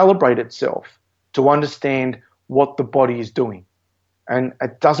recalibrate itself to understand what the body is doing. And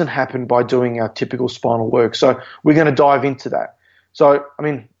it doesn't happen by doing our typical spinal work. So we're going to dive into that. So, I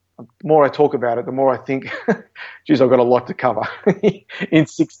mean, the more I talk about it, the more I think, geez, I've got a lot to cover in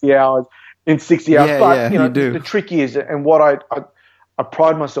 60 hours. Yeah, but, you do. The trick is, and what I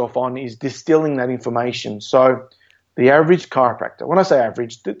pride myself on is distilling that information. So the average chiropractor, when I say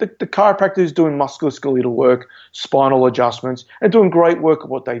average, the chiropractor who's doing musculoskeletal work, spinal adjustments, and doing great work at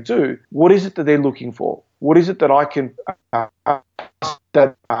what they do, what is it that they're looking for? What is it that I can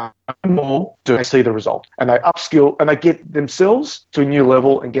more to see the result? And they upskill and they get themselves to a new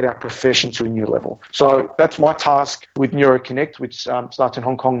level and get our profession to a new level. So that's my task with neuroConnect, which starts in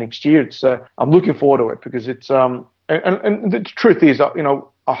Hong Kong next year. It's I'm looking forward to it because it's and the truth is,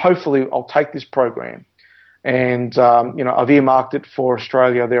 hopefully I'll take this program and I've earmarked it for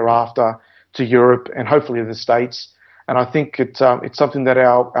Australia thereafter, to Europe and hopefully the States. And I think it's something that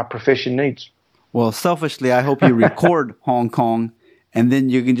our profession needs. Well, selfishly, I hope you record Hong Kong, and then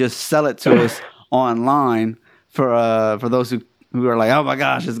you can just sell it to us online for those who are like, oh my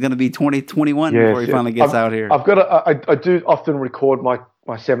gosh, it's going to be 2021 before he finally gets out here. I do often record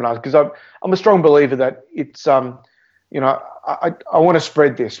my seminars because I'm a strong believer that it's I want to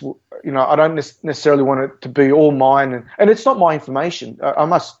spread this. I don't necessarily want it to be all mine, and it's not my information. I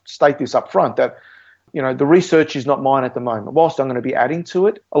must state this up front that. The research is not mine at the moment. Whilst I'm going to be adding to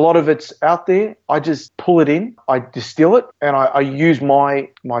it, a lot of it's out there. I just pull it in, I distill it, and I use my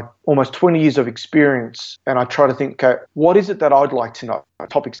almost 20 years of experience, and I try to think, okay, what is it that I'd like to know?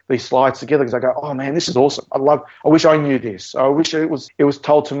 Topics, these slides together, because I go, oh man, this is awesome. I wish I knew this. I wish it was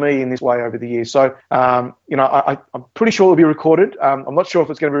told to me in this way over the years. So, I'm pretty sure it'll be recorded. I'm not sure if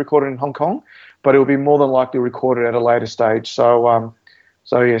it's going to be recorded in Hong Kong, but it will be more than likely recorded at a later stage. So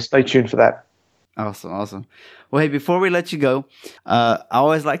yeah, stay tuned for that. Awesome. Well, hey, before we let you go, I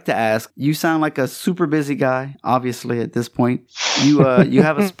always like to ask, you sound like a super busy guy, obviously, at this point. You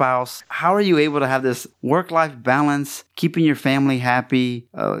have a spouse. How are you able to have this work-life balance, keeping your family happy?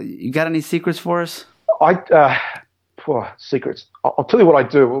 You got any secrets for us? Secrets. I'll tell you what I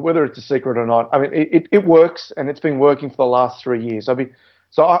do, whether it's a secret or not. I mean, it works, and it's been working for the last 3 years.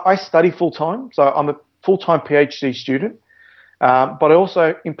 I study full-time, so I'm a full-time PhD student. But I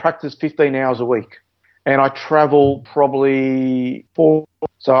also, in practice, 15 hours a week. And I travel probably 4.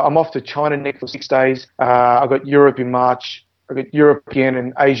 So I'm off to China next for 6 days. I've got Europe in March. I've got Europe again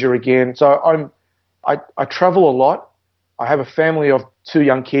and Asia again. So I travel a lot. I have a family of 2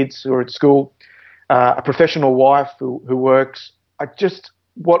 young kids who are at school, a professional wife who works.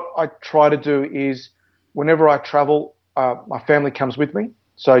 What I try to do is whenever I travel, my family comes with me.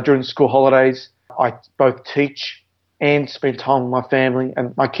 So during the school holidays, I both teach and spend time with my family,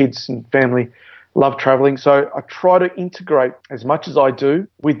 and my kids and family love traveling. So I try to integrate as much as I do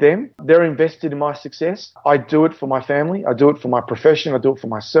with them. They're invested in my success. I do it for my family. I do it for my profession. I do it for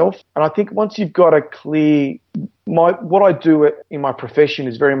myself. And I think once you've got a clear, what I do in my profession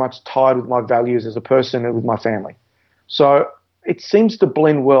is very much tied with my values as a person and with my family. So it seems to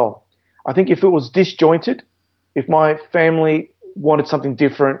blend well. I think if it was disjointed, if my family wanted something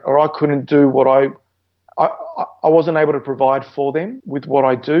different, or I couldn't do what I wasn't able to provide for them with what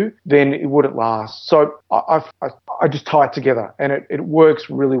I do, then it wouldn't last. So I just tie it together, and it works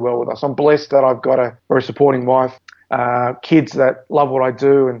really well with us. I'm blessed that I've got a very supporting wife, kids that love what I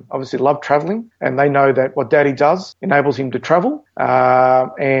do and obviously love traveling, and they know that what Daddy does enables him to travel,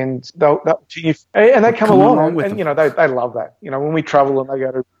 and they'll continue, and they come along and you know, they love that. You know, when we travel and they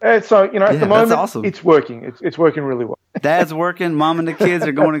go to, so you know, at the moment, awesome. It's working. It's working really well. Dad's working, Mom and the kids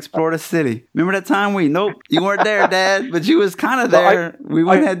are going to explore the city. Remember that time you weren't there, Dad, but you was kind of there. We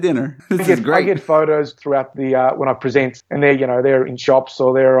went and had dinner. This is great. I get photos throughout the when I present, and they're in shops,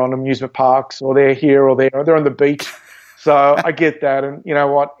 or they're on amusement parks, or they're here or there, or they're on the beach. So I get that, and you know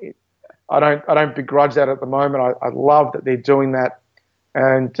what? I don't begrudge that at the moment. I love that they're doing that,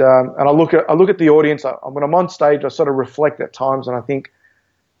 and I look at the audience. When I'm on stage, I sort of reflect at times, and I think,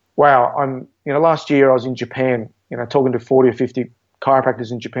 wow, last year I was in Japan, talking to 40 or 50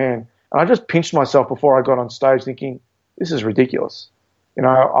 chiropractors in Japan, and I just pinched myself before I got on stage, thinking, this is ridiculous.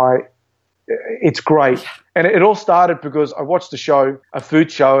 It's great. And it all started because I watched a food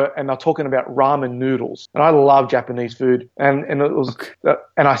show, and they're talking about ramen noodles. And I love Japanese food. And it was,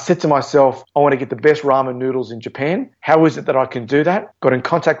 and I said to myself, I want to get the best ramen noodles in Japan. How is it that I can do that? Got in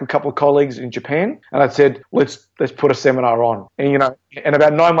contact with a couple of colleagues in Japan, and I said, let's put a seminar on. And, and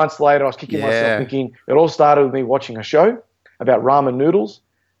about 9 months later, I was kicking myself, thinking it all started with me watching a show about ramen noodles.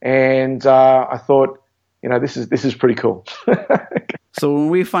 And I thought, this is pretty cool. So when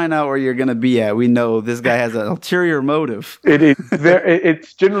we find out where you're going to be at, we know this guy has an ulterior motive. It is.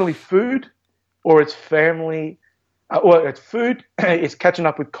 It's generally food, or it's family. It's food. It's catching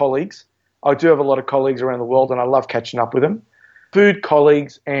up with colleagues. I do have a lot of colleagues around the world, and I love catching up with them. Food,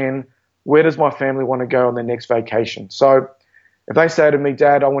 colleagues, and where does my family want to go on their next vacation? So if they say to me,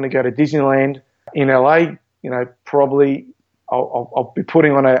 Dad, I want to go to Disneyland in LA, probably I'll be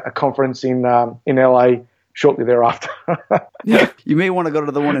putting on a conference in LA shortly thereafter. Yeah, you may want to go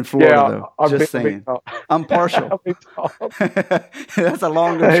to the one in Florida, though. Just saying. I'm partial. That's a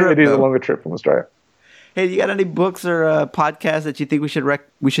longer trip. It is a longer trip from Australia. Hey, you got any books or podcasts that you think we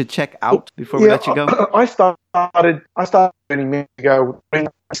should check out before we let you go? I started many minutes ago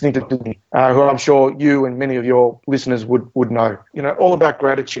listening to Disney, who I'm sure you and many of your listeners would know. All about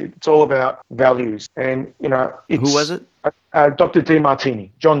gratitude. It's all about values, and it's, who was it? Dr.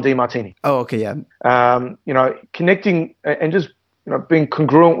 DeMartini, John DeMartini. Oh, okay, yeah. Connecting and just being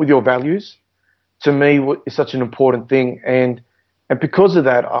congruent with your values, to me, is such an important thing, and because of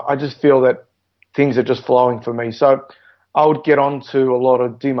that, I just feel that things are just flowing for me. So I would get on to a lot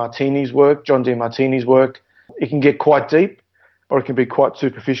of DeMartini's work, John DeMartini's work. It can get quite deep, or it can be quite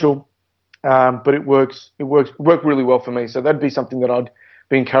superficial, but it worked really well for me. So that'd be something that I'd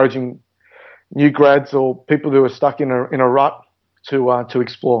be encouraging new grads or people who are stuck in a rut to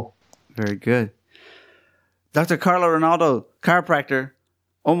explore. Very good. Dr. Carlo Rinaudo, chiropractor,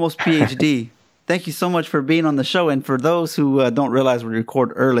 almost PhD. Thank you so much for being on the show. And for those who don't realize we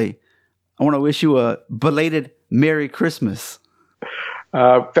record early, I want to wish you a belated Merry Christmas.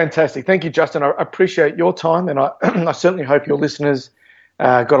 Fantastic. Thank you, Justin. I appreciate your time, and I certainly hope your listeners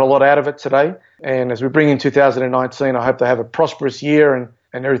got a lot out of it today. And as we bring in 2019, I hope they have a prosperous year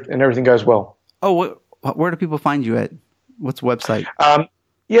and everything goes well. Oh, where do people find you at? What's the website?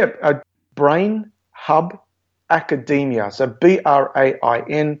 Brain Hub Academia. So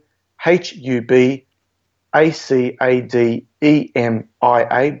BrainHub Academia,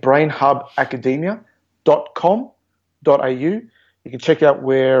 brainhubacademia.com.au. You can check out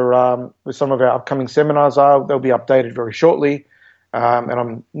where some of our upcoming seminars are. They'll be updated very shortly, and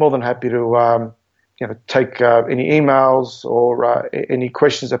I'm more than happy to take any emails or any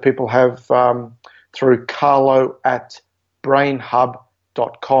questions that people have through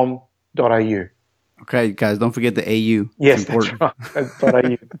carlo@brainhub.com.au. Okay, guys, don't forget the AU. Yes, that's right. That's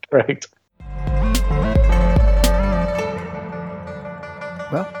 .au, correct.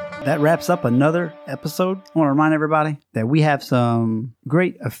 Well, that wraps up another episode. I want to remind everybody that we have some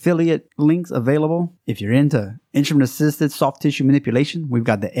great affiliate links available. If you're into instrument-assisted soft tissue manipulation, we've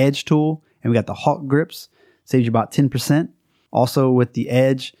got the Edge tool and we got the Hawk grips. Saves you about 10%. Also with the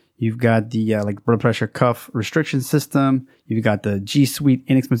Edge, you've got the blood pressure cuff restriction system. You've got the G Suite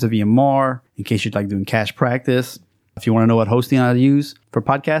inexpensive EMR in case you'd like doing cash practice. If you want to know what hosting I use for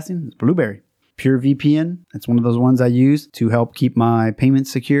podcasting, it's Blueberry. Pure VPN, that's one of those ones I use to help keep my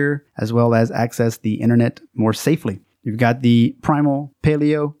payments secure as well as access the internet more safely. You've got the Primal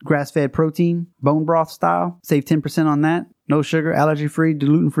Paleo grass-fed protein, bone broth style. Save 10% on that. No sugar, allergy-free,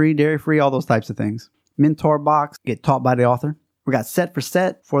 gluten-free, dairy-free, all those types of things. Mentor box, get taught by the author. We got set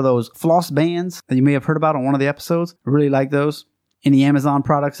for those floss bands that you may have heard about on one of the episodes. I really like those. any Amazon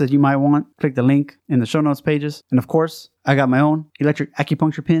products that you might want, click the link in the show notes pages. And of course, I got my own electric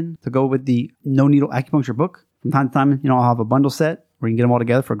acupuncture pin to go with the no needle acupuncture book. From time to time, I'll have a bundle set where you can get them all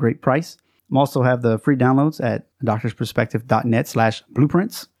together for a great price. I also have the free downloads at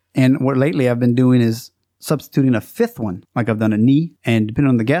doctorsperspective.net/blueprints. And what lately I've been doing is substituting a fifth one. Like I've done a knee, and depending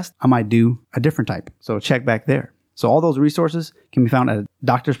on the guest, I might do a different type. So check back there. So all those resources can be found at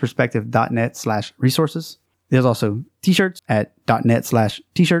doctorsperspective.net/resources. There's also t-shirts at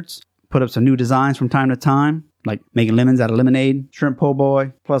 .net/t-shirts. Put up some new designs from time to time, like making lemons out of lemonade, shrimp po'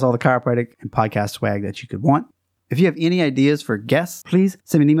 boy, plus all the chiropractic and podcast swag that you could want. If you have any ideas for guests, please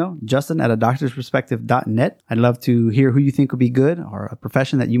send me an email, justin@doctorsperspective.net. I'd love to hear who you think would be good or a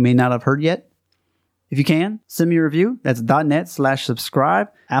profession that you may not have heard yet. If you can, send me a review. That's .net/subscribe,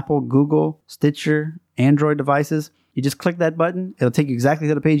 Apple, Google, Stitcher, Android devices. You just click that button. It'll take you exactly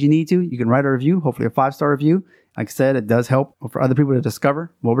to the page you need to. You can write a review, hopefully a 5-star review. Like I said, it does help for other people to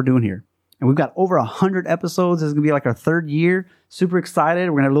discover what we're doing here. And we've got over 100 episodes. This is going to be like our third year. Super excited.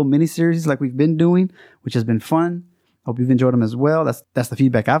 We're going to have a little mini-series like we've been doing, which has been fun. Hope you've enjoyed them as well. That's the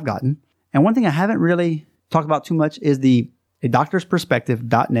feedback I've gotten. And one thing I haven't really talked about too much is the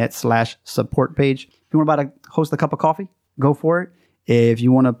doctorsperspective.net/support page. If you want to host a cup of coffee, go for it. If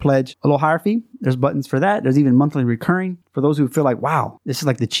you want to pledge a little higher fee, there's buttons for that. There's even monthly recurring for those who feel like, wow, this is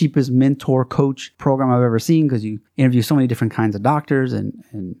like the cheapest mentor coach program I've ever seen, because you interview so many different kinds of doctors, and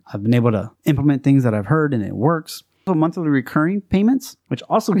I've been able to implement things that I've heard and it works. So monthly recurring payments, which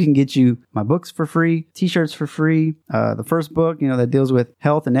also can get you my books for free, t-shirts for free, the first book, that deals with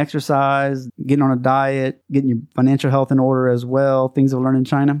health and exercise, getting on a diet, getting your financial health in order as well, things I've learned in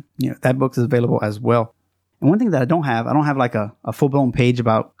China. That book is available as well. And one thing that I don't have like a full-blown page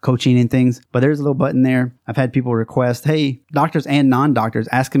about coaching and things, but there's a little button there. I've had people request, hey, doctors and non-doctors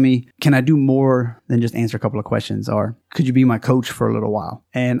asking me, can I do more than just answer a couple of questions? Or could you be my coach for a little while?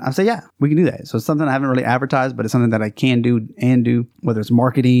 And I say, yeah, we can do that. So it's something I haven't really advertised, but it's something that I can do, whether it's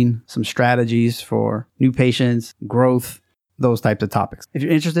marketing, some strategies for new patients, growth, those types of topics. If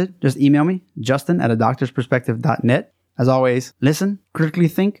you're interested, just email me, justin@doctorsperspective.net. As always, listen, critically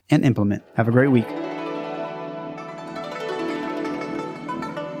think, and implement. Have a great week.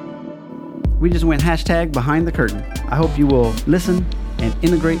 We just went #behind the curtain. I hope you will listen and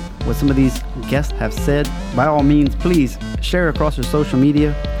integrate what some of these guests have said. By all means, please share across your social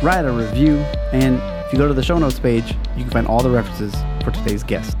media, write a review, and if you go to the show notes page, you can find all the references for today's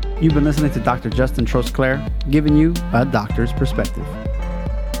guest. You've been listening to Dr. Justin Trosclair, giving you a doctor's perspective.